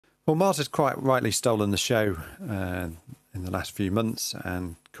Well, Mars has quite rightly stolen the show in the last few months,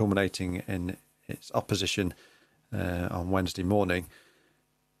 and culminating in its opposition on Wednesday morning.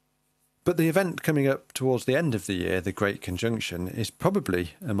 But the event coming up towards the end of the year, the Great Conjunction, is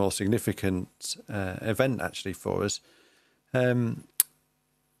probably a more significant event actually for us.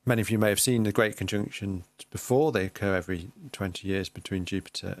 Many of you may have seen the Great Conjunctions before. They occur every 20 years between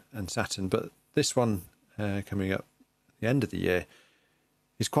Jupiter and Saturn. But this one coming up at the end of the year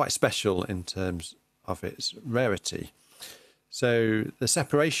is quite special in terms of its rarity. So the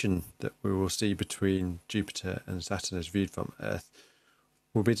separation that we will see between Jupiter and Saturn as viewed from Earth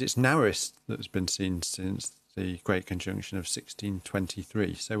will be its narrowest that's been seen since the Great Conjunction of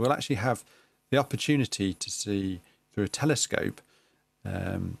 1623. So we'll actually have the opportunity to see through a telescope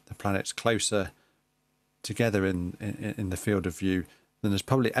the planets closer together in the field of view than has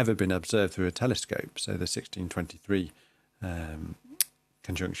probably ever been observed through a telescope. So the 1623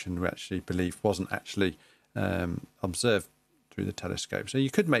 conjunction we actually believe wasn't actually observed through the telescope. So you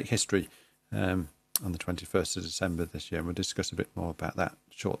could make history on the 21st of December this year, and we'll discuss a bit more about that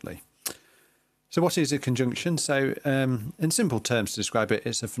shortly. So what is a conjunction? So in simple terms to describe it,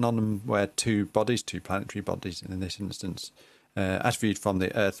 it's a phenomenon where two planetary bodies in this instance, as viewed from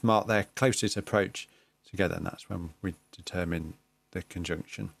the Earth, mark their closest approach together, and that's when we determine the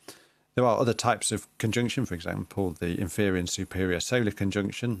conjunction. There are other types of conjunction, for example, the inferior and superior solar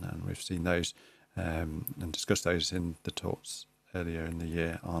conjunction, and we've seen those and discussed those in the talks earlier in the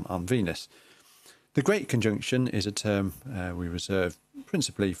year on Venus. The Great Conjunction is a term we reserve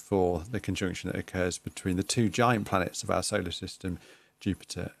principally for the conjunction that occurs between the two giant planets of our solar system,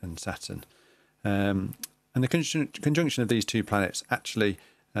 Jupiter and Saturn. And the conjunction of these two planets actually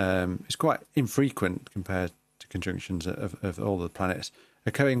is quite infrequent compared to conjunctions of all the planets,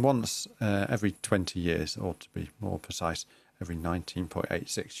 occurring once every 20 years, or to be more precise, every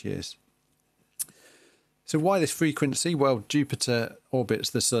 19.86 years. So why this frequency? Well, Jupiter orbits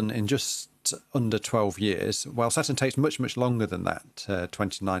the Sun in just under 12 years, while Saturn takes much, much longer than that,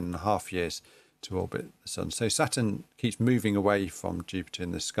 29 and a half years to orbit the Sun. So Saturn keeps moving away from Jupiter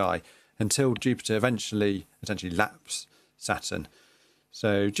in the sky until Jupiter eventually essentially laps Saturn.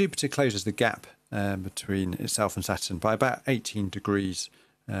 So Jupiter closes the gap between itself and Saturn by about 18 degrees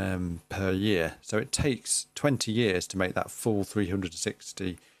per year. So it takes 20 years to make that full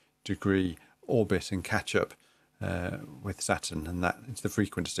 360 degree orbit and catch up with Saturn, and that is the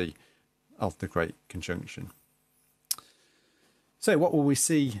frequency of the Great Conjunction. So what will we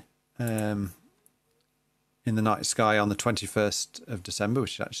see in the night sky on the 21st of December,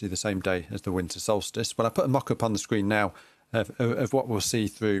 which is actually the same day as the winter solstice? Well, I put a mock-up on the screen now of what we'll see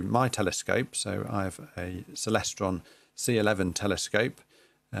through my telescope. So I have a Celestron C11 telescope.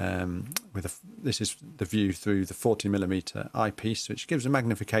 This is the view through the 40mm eyepiece, which gives a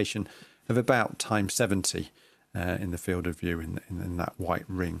magnification of about times 70 in the field of view in that white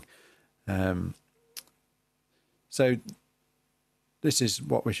ring. So this is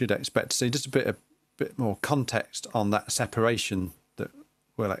what we should expect to see. Just a bit more context on that separation that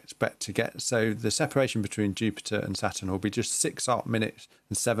we'll expect to get. So the separation between Jupiter and Saturn will be just 6 arc minutes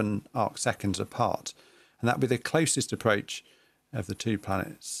and 7 arc seconds apart, and that'll be the closest approach of the two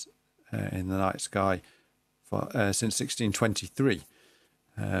planets in the night sky since 1623.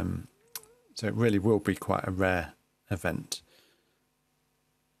 So it really will be quite a rare event.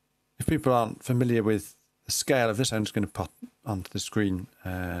 If people aren't familiar with the scale of this, I'm just going to pop onto the screen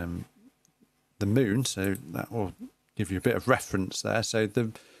the moon, so that will give you a bit of reference there. So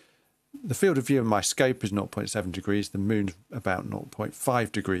the field of view of my scope is 0.7 degrees, the moon's about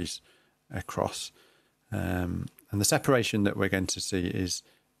 0.5 degrees across, and the separation that we're going to see is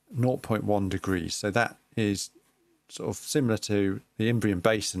 0.1 degrees. So that is sort of similar to the Imbrian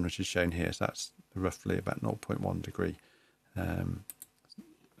Basin, which is shown here. So that's roughly about 0.1 degree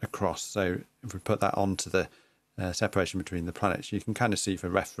across. So if we put that onto the separation between the planets, you can kind of see for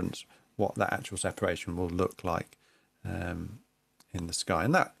reference what that actual separation will look like in the sky.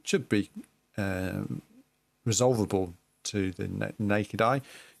 And that should be resolvable to the naked eye.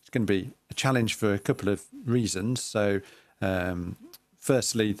 It's going to be a challenge for a couple of reasons. So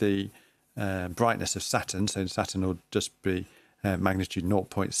firstly, the brightness of Saturn. So Saturn will just be magnitude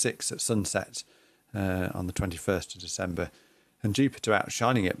 0.6 at sunset on the 21st of December, and Jupiter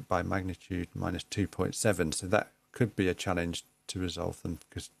outshining it by magnitude minus 2.7. So that could be a challenge to resolve them,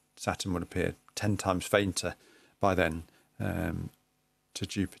 because Saturn would appear 10 times fainter by then to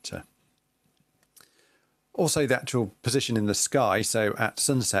Jupiter. Also, the actual position in the sky. So at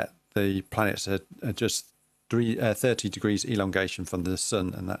sunset, the planets are just 30 degrees elongation from the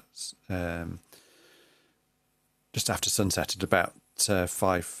Sun, and that's just after sunset at about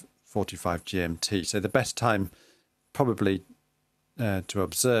 5 16:45 GMT. So the best time probably to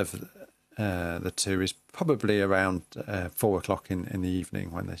observe the two is probably around 4 o'clock in the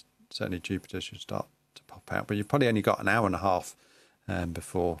evening, when certainly Jupiter should start to pop out. But you've probably only got an hour and a half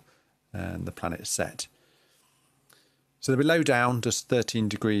before the planet set. So they'll be low down, just 13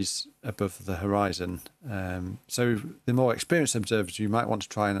 degrees above the horizon. So the more experienced observers, you might want to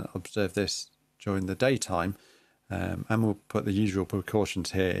try and observe this during the daytime. And we'll put the usual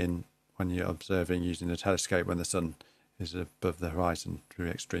precautions here in when you're observing using a telescope when the sun is above the horizon. Be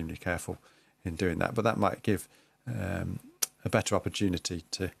extremely careful in doing that. But that might give a better opportunity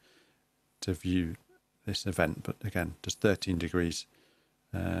to view this event. But again, just 13 degrees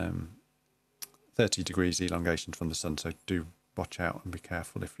 30 degrees elongation from the sun, so do watch out and be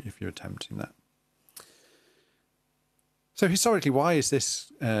careful if you're attempting that. So historically, why is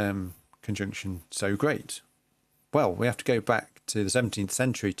this conjunction so great? Well, we have to go back to the 17th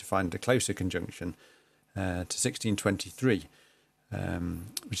century to find a closer conjunction, to 1623,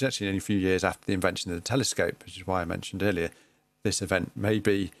 which is actually only a few years after the invention of the telescope, which is why I mentioned earlier this event may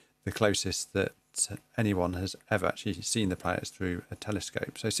be the closest that anyone has ever actually seen the planets through a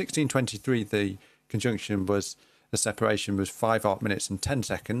telescope. So 1623, the separation was 5 arc minutes and 10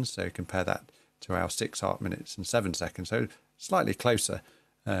 seconds. So compare that to our 6 arc minutes and 7 seconds. So slightly closer.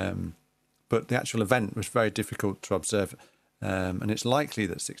 But the actual event was very difficult to observe. And it's likely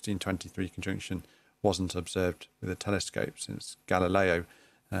that 1623 conjunction wasn't observed with a telescope, since Galileo,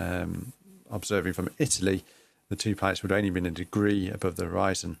 observing from Italy, the two planets would only been a degree above the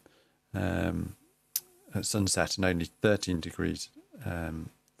horizon at sunset, and only 13 degrees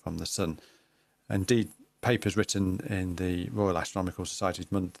from the sun. Indeed, papers written in the Royal Astronomical Society's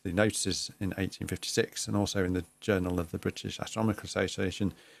monthly notices in 1856, and also in the Journal of the British Astronomical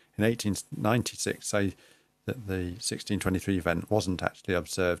Association in 1896, say that the 1623 event wasn't actually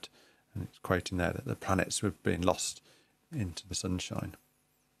observed, and it's quoting there that the planets were being lost into the sunshine.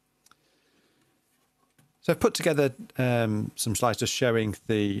 So I've put together some slides just showing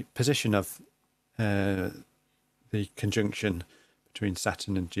the position of the conjunction between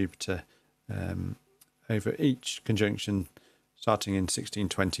Saturn and Jupiter over each conjunction starting in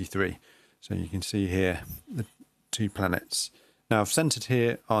 1623. So you can see here the two planets. Now I've centred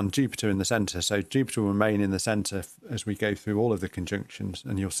here on Jupiter in the centre, so Jupiter will remain in the centre as we go through all of the conjunctions,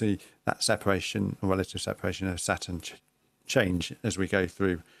 and you'll see that separation, or relative separation of Saturn change as we go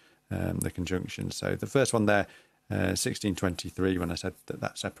through the conjunction. So the first one there, 1623, when I said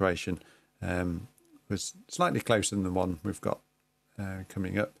that separation was slightly closer than the one we've got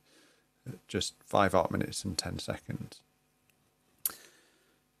coming up, just 5 arc minutes and 10 seconds.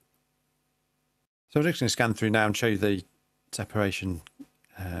 So I'm just going to scan through now and show you the separation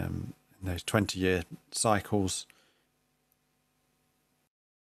in those 20-year cycles.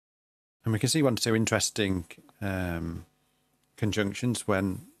 And we can see one or two interesting conjunctions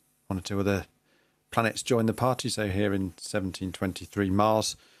when one or two other planets join the party. So here in 1723,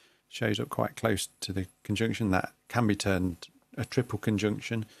 Mars shows up quite close to the conjunction. That can be termed a triple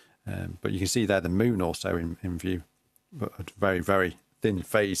conjunction, but you can see there the moon also in view, but a very, very thin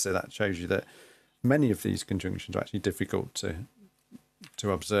phase. So that shows you that many of these conjunctions are actually difficult to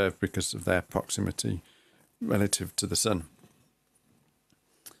observe because of their proximity relative to the sun.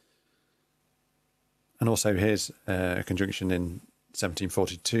 And also here's a conjunction in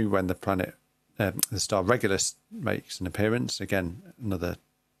 1742 when the planet, the star Regulus, makes an appearance. Again, another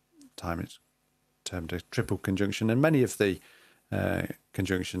time it's termed a triple conjunction, and many of the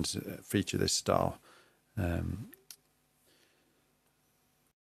conjunctions feature this star.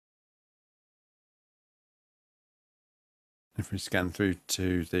 If we scan through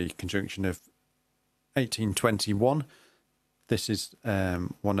to the conjunction of 1821, this is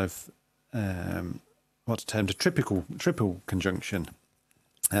one of what's termed a triple conjunction,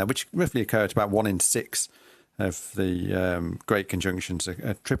 which roughly occur at about 1 in 6 of the great conjunctions,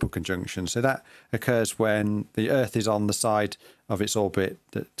 a triple conjunction. So that occurs when the Earth is on the side of its orbit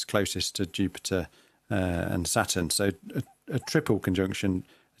that's closest to Jupiter and Saturn. So a triple conjunction,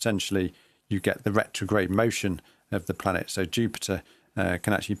 essentially, you get the retrograde motion of the planet. So Jupiter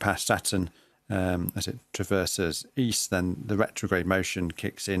can actually pass Saturn as it traverses east, then the retrograde motion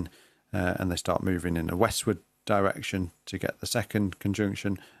kicks in and they start moving in a westward direction to get the second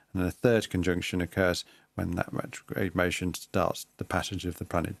conjunction, and then a third conjunction occurs when that retrograde motion starts the passage of the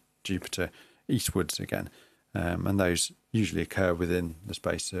planet Jupiter eastwards again, and those usually occur within the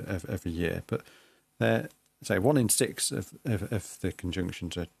space of a year. But they're, say, 1 in 6 of the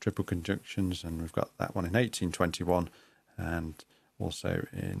conjunctions are triple conjunctions, and we've got that one in 1821 and also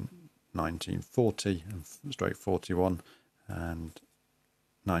in 1940 and stroke 41 and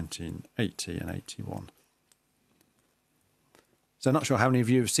 1980 and 81. So not sure how many of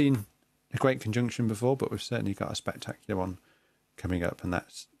you have seen a great conjunction before, but we've certainly got a spectacular one coming up, and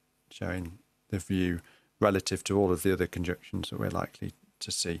that's showing the view relative to all of the other conjunctions that we're likely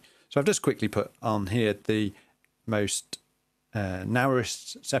to see. So I've just quickly put on here the most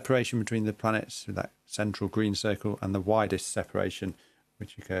narrowest separation between the planets with that central green circle, and the widest separation,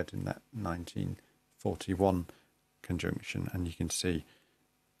 which occurred in that 1941 conjunction. And you can see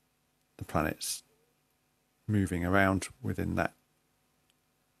the planets moving around within that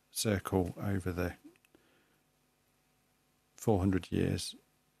circle over the 400 years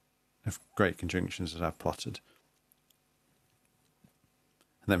of great conjunctions that I've plotted.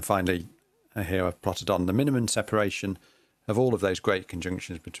 And then finally, here I've plotted on the minimum separation of all of those great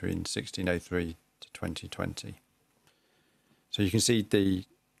conjunctions between 1603 to 2020. So you can see the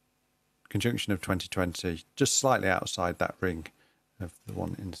conjunction of 2020 just slightly outside that ring of the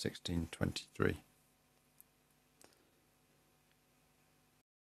one in 1623.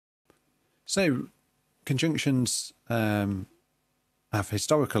 So conjunctions have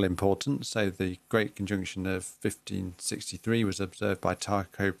historical importance. So the Great Conjunction of 1563 was observed by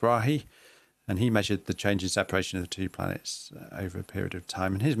Tycho Brahe, and he measured the change in separation of the two planets over a period of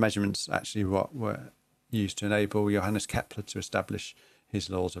time. And his measurements actually what were used to enable Johannes Kepler to establish his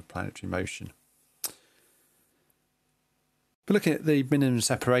laws of planetary motion. But looking at the minimum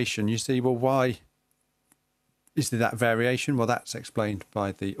separation, you see, well, why is there that variation? Well, that's explained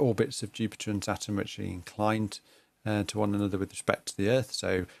by the orbits of Jupiter and Saturn, which are inclined to one another with respect to the Earth.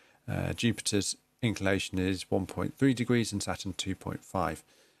 So Jupiter's inclination is 1.3 degrees and Saturn 2.5.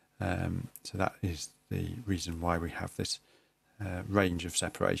 So that is the reason why we have this range of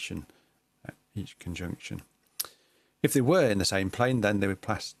separation at each conjunction. If they were in the same plane, then they would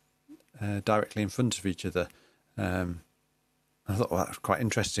pass directly in front of each other. I thought, well, that was quite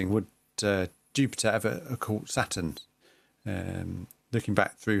interesting. Would Jupiter ever occult Saturn? Looking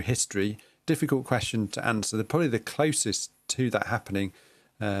back through history, difficult question to answer. Probably the closest to that happening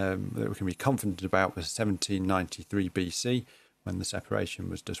that we can be confident about was 1793 BC, when the separation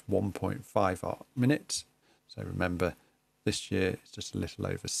was just 1.5 minutes. So remember, this year it's just a little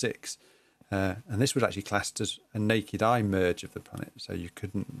over 6. And this was actually classed as a naked eye merge of the planet. So you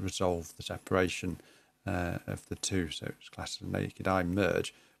couldn't resolve the separation of the two. So it was classed as a naked eye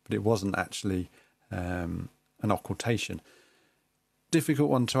merge, but it wasn't actually an occultation. Difficult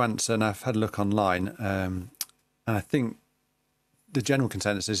one to answer, and I've had a look online, and I think the general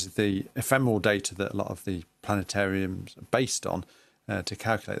consensus is the ephemeral data that a lot of the planetariums are based on to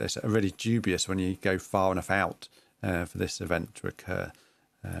calculate this are really dubious when you go far enough out for this event to occur.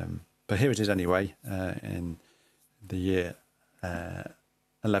 But here it is anyway, in the year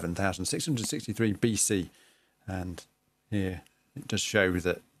 11,663 BC, and here it does show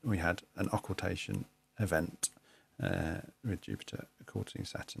that we had an occultation event with Jupiter occulting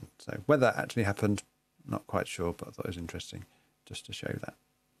Saturn. So whether that actually happened, not quite sure, but I thought it was interesting just to show that.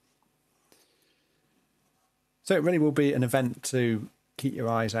 So it really will be an event to keep your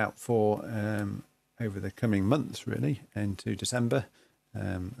eyes out for over the coming months, really, into December.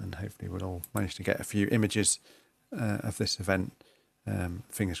 And hopefully we'll all manage to get a few images of this event.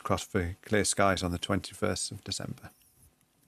 Fingers crossed for clear skies on the 21st of December.